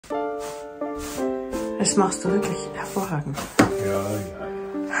Das machst du wirklich hervorragend. Ja, ja.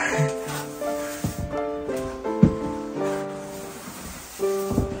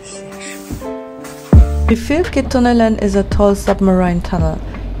 The Fjell is a tall submarine tunnel.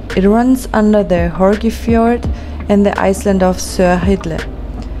 It runs under the Fjord and the island of Svjerd.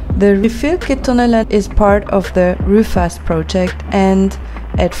 The Fjell is part of the Røldal project and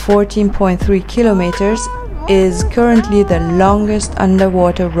at 14.3 kilometers is currently the longest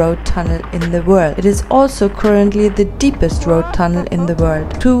underwater road tunnel in the world. It is also currently the deepest road tunnel in the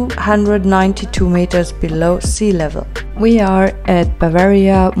world, 292 meters below sea level. We are at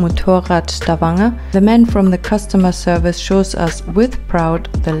Bavaria Motorrad Stavanger. The man from the customer service shows us with pride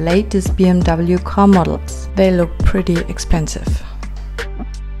the latest BMW car models. They look pretty expensive.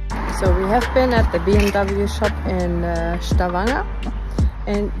 So we have been at the BMW shop in Stavanger.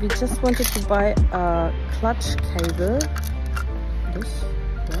 And we just wanted to buy a clutch cable,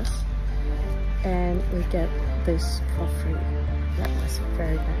 and we get this for free. That was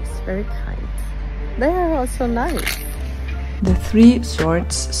very nice, very kind. They are also nice. The three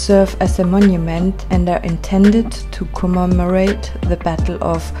swords serve as a monument and are intended to commemorate the Battle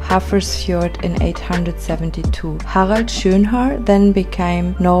of Fjord in 872. Harald Schönhaar then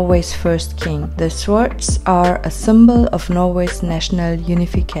became Norway's first king. The swords are a symbol of Norway's national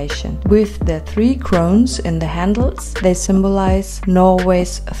unification. With the three crowns in the handles, they symbolize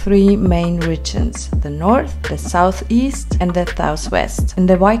Norway's three main regions: the north, the southeast, and the southwest. In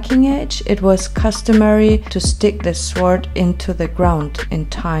the Viking Age, it was customary to stick the sword into the ground in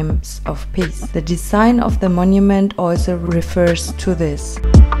times of peace. The design of the monument also refers to this.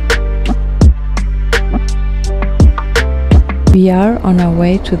 We are on our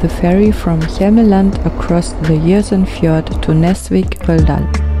way to the ferry from Hjelmeland across the Fjord to Nesvik, Røldal.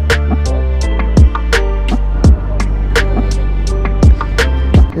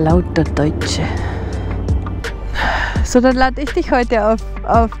 Lauter Deutsche. So, dann lade ich dich heute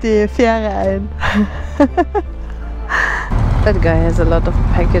auf die Fähre ein. That guy has a lot of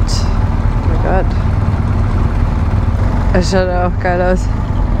package. Oh my god. Das schaut auch geil aus.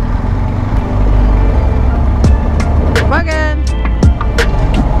 Morgen!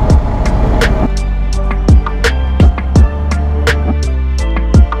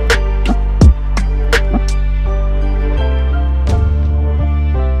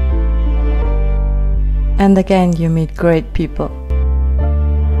 And again you meet great people.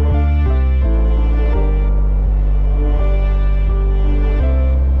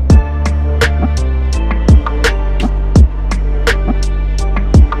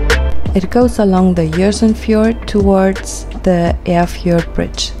 It goes along the Fjord towards the Fjord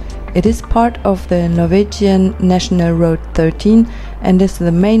Bridge. It is part of the Norwegian National Road 13 and is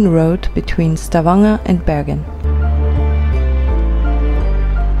the main road between Stavanger and Bergen.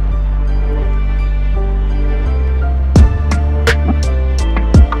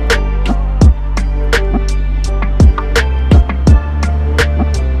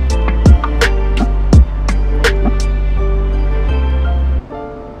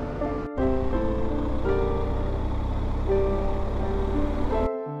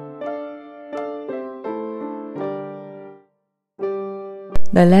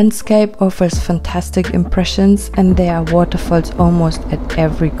 The landscape offers fantastic impressions and there are waterfalls almost at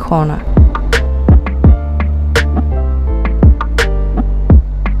every corner.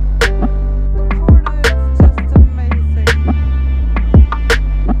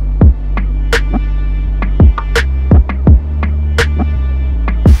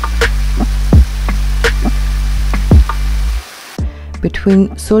 Between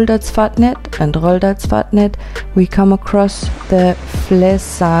Dazwischen and Røldal we come across the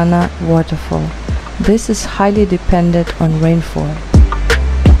Fjell waterfall. This is highly dependent on rainfall.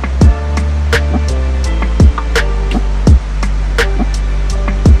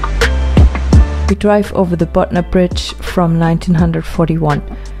 We drive over the Botner Bridge from 1941.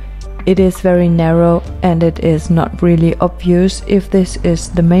 It is very narrow and it is not really obvious if this is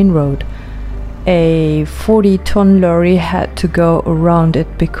the main road. A 40-ton lorry had to go around it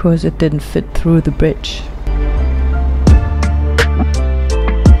because it didn't fit through the bridge.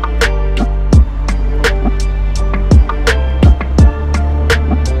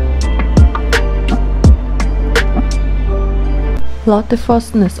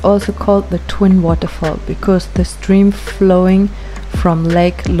 Låtefossen is also called the Twin Waterfall because the stream flowing from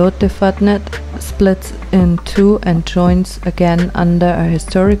Lake Låtefossen splits in two and joins again under a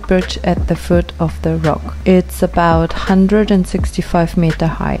historic bridge at the foot of the rock. It's about 165 meters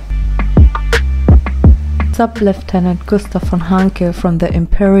high. Sub-Lieutenant Gustav von Hanke from the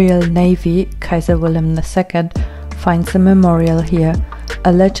Imperial Navy, Kaiser Wilhelm II, finds a memorial here.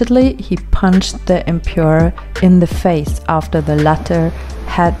 Allegedly, he punched the emperor in the face after the latter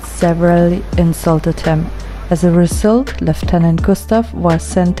had severely insulted him. As a result, Lieutenant Gustav was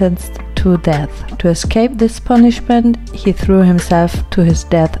sentenced to death. To escape this punishment, he threw himself to his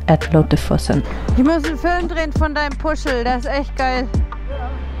death at Låtefossen. Ich muss einen Film drehen von deinem Puschel, der ist echt geil.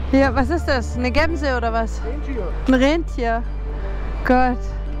 Hier, was ist das? Eine Gemse oder was? Rentier. Ein Rentier. Gott,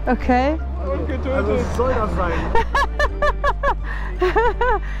 okay. Also was soll das sein?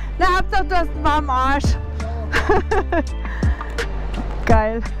 Na, Hauptsache du hast einen warmen Arsch.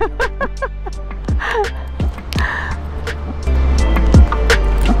 Geil.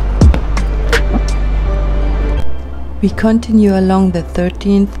 We continue along the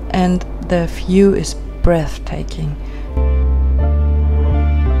 13th and the view is breathtaking.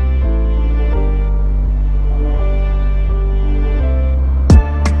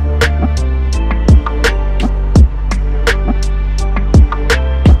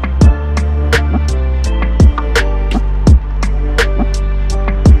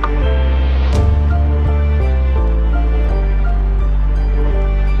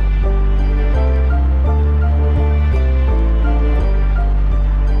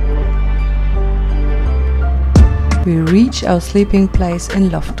 We reach our sleeping place in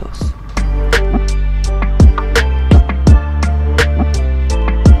Lofthus.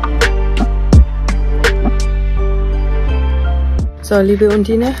 So, liebe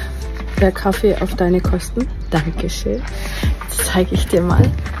Undine, der Kaffee auf deine Kosten. Dankeschön. Jetzt zeige ich dir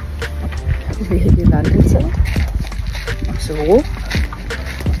mal, wie wir hier gelandet sind. So.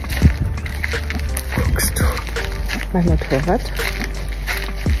 Guckst du. Mein Motorrad.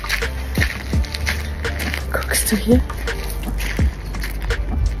 Guckst du hier?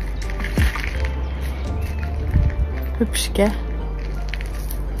 Hübsch, gell?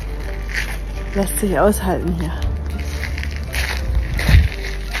 Lässt sich aushalten hier.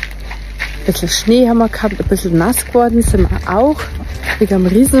 Ein bisschen Schnee haben wir gehabt, ein bisschen nass geworden sind wir auch. Wegen einem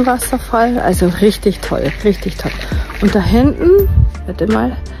Riesenwasserfall. Also richtig toll, richtig toll. Und da hinten, warte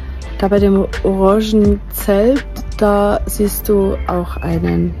mal, da bei dem orangen Zelt, da siehst du auch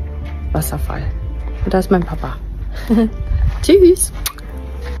einen Wasserfall. Und da ist mein Papa. Tschüss!